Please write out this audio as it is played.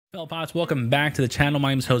Fellow pods, welcome back to the channel. My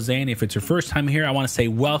name is Jose, and if it's your first time here, I want to say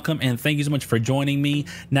welcome and thank you so much for joining me.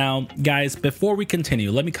 Now, guys, before we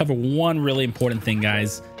continue, let me cover one really important thing,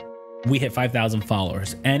 guys. We hit 5,000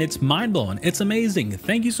 followers, and it's mind-blowing. It's amazing.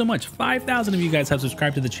 Thank you so much. 5,000 of you guys have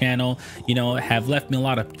subscribed to the channel, you know, have left me a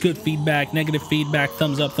lot of good feedback, negative feedback,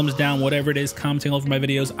 thumbs up, thumbs down, whatever it is, commenting over my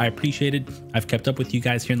videos. I appreciate it. I've kept up with you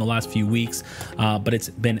guys here in the last few weeks, but it's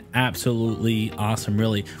been absolutely awesome,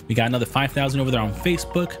 really. We got another 5,000 over there on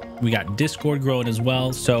Facebook. We got Discord growing as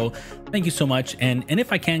well. So thank you so much. And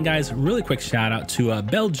if I can, guys, really quick shout out to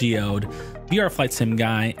Bell Geode, VRpilot Sim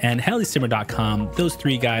Guy, and HeliSimmer.com. Those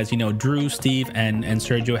three guys, you know, Drew, Steve, and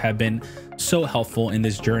Sergio have been so helpful in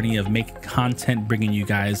this journey of making content, bringing you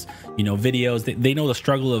guys, you know, videos. They know the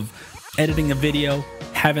struggle of editing a video,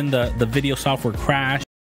 having the video software crash,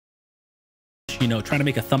 you know, trying to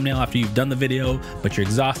make a thumbnail after you've done the video, but you're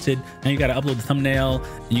exhausted. Now you got to upload the thumbnail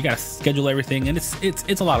and you got to schedule everything. And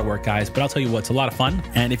it's a lot of work, guys, but I'll tell you what, it's a lot of fun.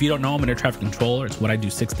 And if you don't know, I'm an air traffic controller. It's what I do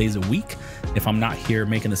 6 days a week if I'm not here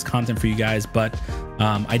making this content for you guys. But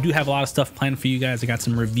I do have a lot of stuff planned for you guys. I got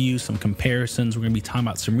some reviews, some comparisons. We're going to be talking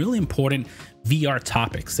about some really important VR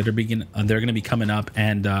topics that are going to be coming up.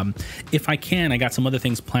 And if I can, I got some other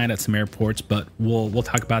things planned at some airports, but we'll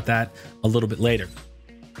talk about that a little bit later.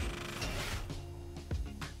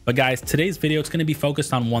 But guys, today's video, it's going to be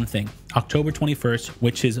focused on one thing, October 21st,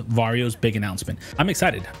 which is Varjo's big announcement. I'm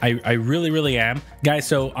excited. I really am. Guys,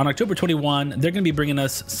 so on October 21, they're going to be bringing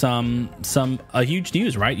us some huge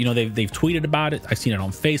news, right? You know, they've tweeted about it. I've seen it on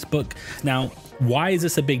Facebook. Now, why is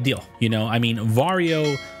this a big deal? You know, I mean,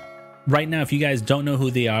 Varjo right now, if you guys don't know who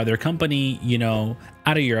they are, they're a company, you know,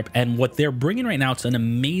 out of Europe. And what they're bringing right now, it's an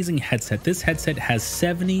amazing headset. This headset has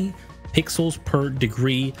 70 pixels per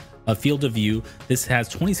degree of field of view. This has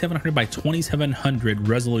 2700 by 2700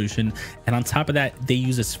 resolution, and on top of that, they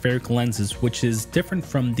use a spherical lenses, which is different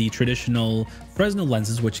from the traditional Fresnel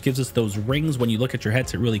lenses, which gives us those rings when you look at your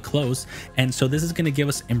headset really close. And so this is going to give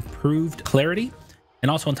us improved clarity.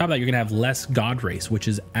 And also on top of that, you're going to have less God rays, which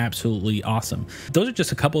is absolutely awesome. Those are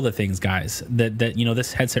just a couple of the things, guys, that you know,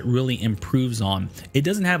 this headset really improves on. It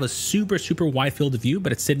doesn't have a super wide field of view,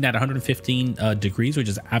 but it's sitting at 115 degrees, which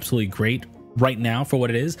is absolutely great right now for what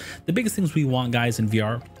it is. The biggest things we want, guys, in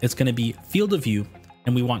VR, it's going to be field of view,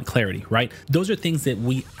 and we want clarity, right? Those are things that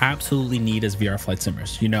we absolutely need as VR flight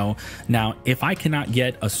simmers, you know. Now, if I cannot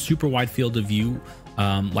get a super wide field of view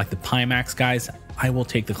like the Pimax, guys, I will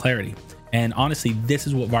take the clarity. And honestly, this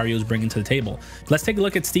is what Varjo is bringing to the table. Let's take a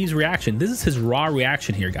look at Steve's reaction. This is his raw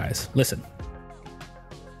reaction here, guys. Listen.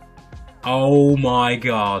 Oh my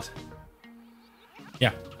God.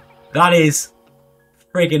 Yeah. That is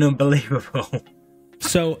friggin' unbelievable.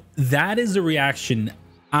 So that is the reaction.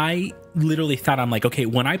 I literally thought, I'm like, okay,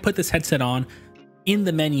 when I put this headset on, in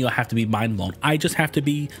the menu, I have to be mind blown. I just have to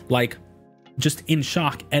be like, just in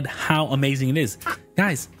shock at how amazing it is.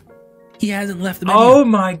 Guys, he hasn't left the menu. Oh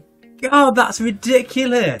my God, that's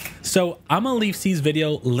ridiculous. So I'm gonna leave Steve's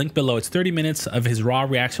video linked below. It's 30 minutes of his raw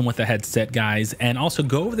reaction with the headset, guys. And also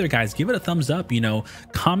go over there, guys, give it a thumbs up, you know,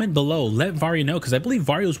 comment below, let Varjo know, because I believe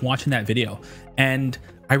Varjo's watching that video. And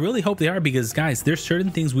I really hope they are, because guys, there's certain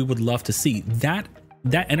things we would love to see. That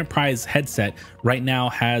enterprise headset right now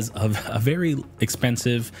has a very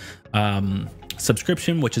expensive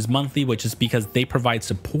subscription, which is monthly, which is because they provide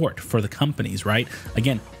support for the companies, right?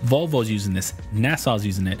 Again, Volvo's using this, NASA's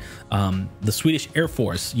using it, the Swedish Air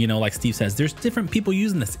Force, you know, like Steve says, there's different people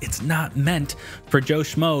using this. It's not meant for Joe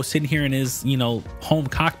Schmo sitting here in his, you know, home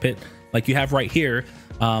cockpit like you have right here.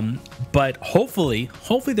 But hopefully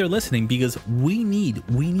they're listening, because we need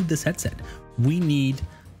this headset. We need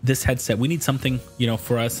this headset. We need something, you know,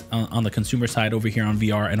 for us on the consumer side over here on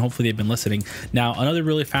VR, and hopefully they've been listening. Now, another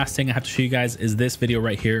really fast thing I have to show you guys is this video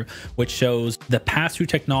right here, which shows the pass-through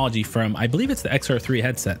technology from, I believe it's the XR3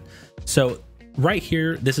 headset. So right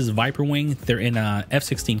here, this is Viper Wing. They're in a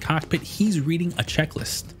F-16 cockpit. He's reading a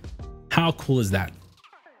checklist. How cool is that?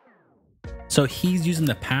 So he's using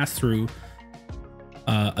the pass-through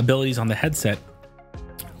abilities on the headset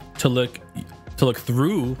to look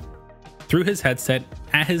through his headset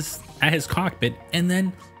at his cockpit, and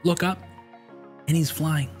then look up, and he's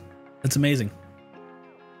flying. That's amazing.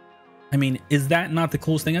 I mean, is that not the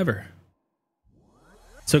coolest thing ever?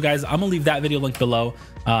 So guys, I'm gonna leave that video linked below,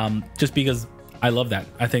 just because I love that.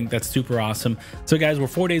 I think that's super awesome. So guys, we're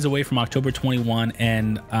 4 days away from October 21,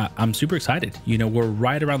 and I'm super excited. You know, we're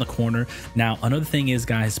right around the corner. Now, another thing is,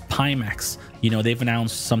 guys, Pimax. You know, they've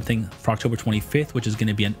announced something for October 25th, which is going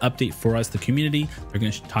to be an update for us, the community. They're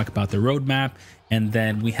going to talk about the roadmap. And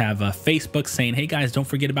then we have Facebook saying, hey guys, don't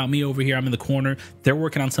forget about me over here. I'm in the corner. They're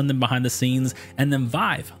working on something behind the scenes. And then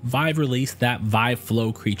Vive released that Vive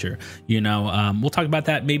Flow creature. You know, we'll talk about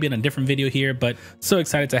that maybe in a different video here, but so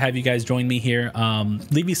excited to have you guys join me here.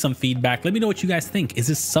 Leave me some feedback. Let me know what you guys think. Is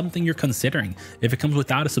this something you're considering? If it comes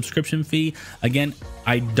without a subscription fee, again,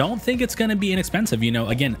 I don't think it's going to be inexpensive. You know,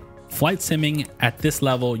 again, flight simming at this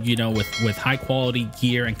level, you know, with high quality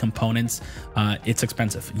gear and components, it's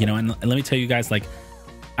expensive, you know. And let me tell you guys, like,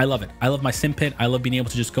 I love it. I love my sim pit. I love being able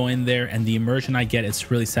to just go in there, and the immersion I get, it's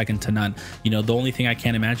really second to none. You know, the only thing I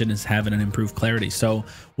can't imagine is having an improved clarity. So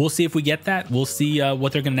we'll see if we get that. We'll see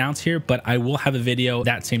what they're gonna announce here, but I will have a video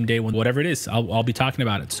that same day when whatever it is, I'll be talking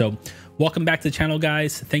about it. So welcome back to the channel,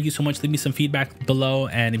 guys. Thank you so much. Leave me some feedback below,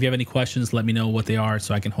 and if you have any questions, let me know what they are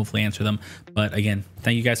so I can hopefully answer them. But again,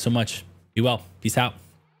 thank you guys so much. Be well. Peace out.